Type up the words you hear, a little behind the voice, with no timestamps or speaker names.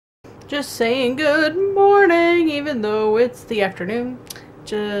Just saying good morning, even though it's the afternoon.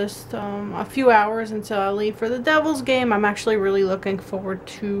 Just a few hours until I leave for the Devils game. I'm actually really looking forward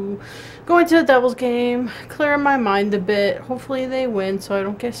to going to the Devils game, clearing my mind a bit. Hopefully they win so I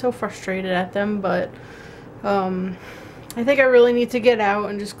don't get so frustrated at them, but I think I really need to get out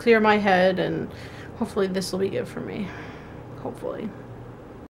and just clear my head, and hopefully this will be good for me. Hopefully.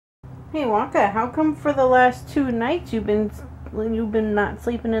 Hey Waka, how come for the last 2 nights you've been not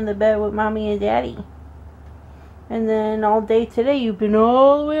sleeping in the bed with mommy and daddy? And then all day today you've been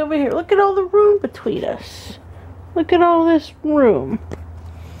all the way over here. Look at all the room between us. Look at all this room.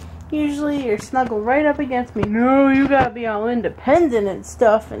 Usually you're snuggled right up against me. No, you gotta be all independent and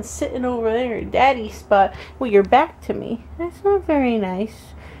stuff and sitting over there in daddy's spot with your back to me. That's not very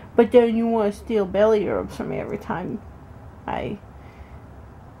nice. But then you want to steal belly rubs from me every time I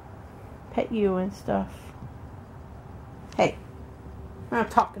pet you and stuff. Hey, I'm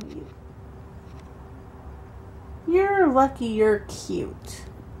not talking to you. You're lucky you're cute.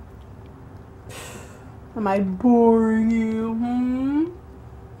 Am I boring you?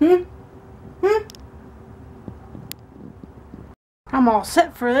 I'm all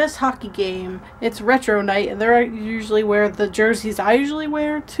set for this hockey game. It's retro night and they're usually wear the jerseys I usually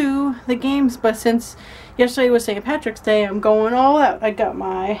wear to the games, but since yesterday was St. Patrick's Day, I'm going all out. I got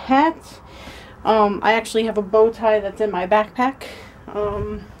my hat. I actually have a bow tie that's in my backpack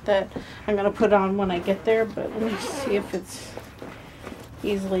that I'm going to put on when I get there, but let me see if it's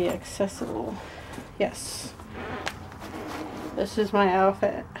easily accessible. Yes. This is my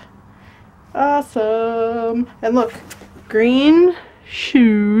outfit. Awesome. And look, green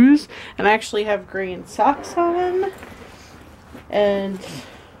shoes, and I actually have green socks on, and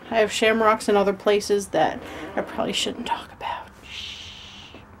I have shamrocks in other places that I probably shouldn't talk about.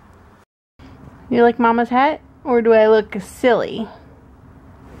 You like Mama's hat? Or do I look silly?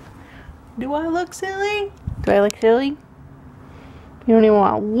 Do I look silly? Do I look silly? You don't even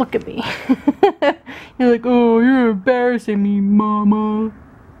want to look at me. You're like, oh, you're embarrassing me, Mama.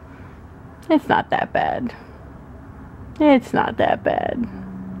 It's not that bad. It's not that bad.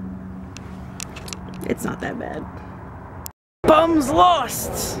 It's not that bad. Bums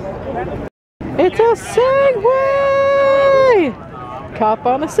lost! It's a Segway! Cop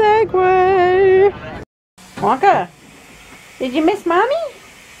on a Segway! Wonka, did you miss Mommy?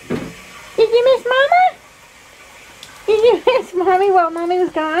 Did you miss Mama? Did you miss Mommy while Mommy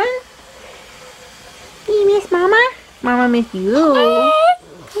was gone? Did you miss Mama? Mama missed you.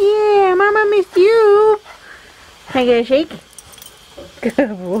 Yeah, Mama missed you. Can I get a shake?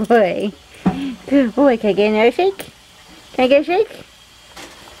 Good boy. Good boy. Can I get another shake? Can I get a shake?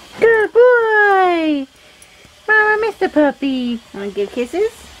 Good boy. Mama missed the puppy. Want to give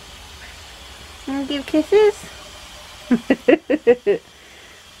kisses? Want to give kisses?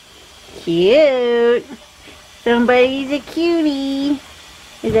 Cute. Somebody's a cutie.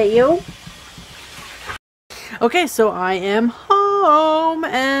 Is that you? Okay, so I am home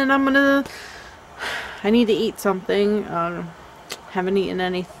and I need to eat something. Haven't eaten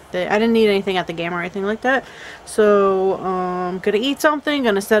anything. I didn't eat anything at the game or anything like that. So, gonna eat something,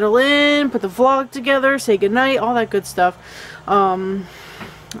 gonna settle in, put the vlog together, say goodnight, all that good stuff. I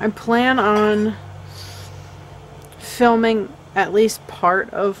plan on filming at least part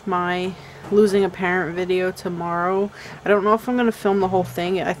of my losing a parent video tomorrow. I don't know if I'm gonna film the whole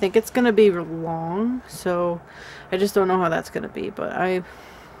thing. I think it's gonna be long, so I just don't know how that's gonna be, but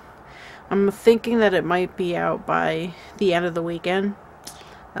I'm thinking that it might be out by the end of the weekend.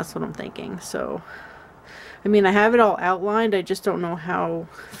 That's what I'm thinking. So, I mean, I have it all outlined. I just don't know how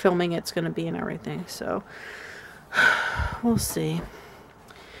filming it's going to be and everything. So, we'll see.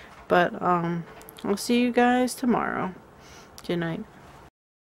 But, I'll see you guys tomorrow. Good night.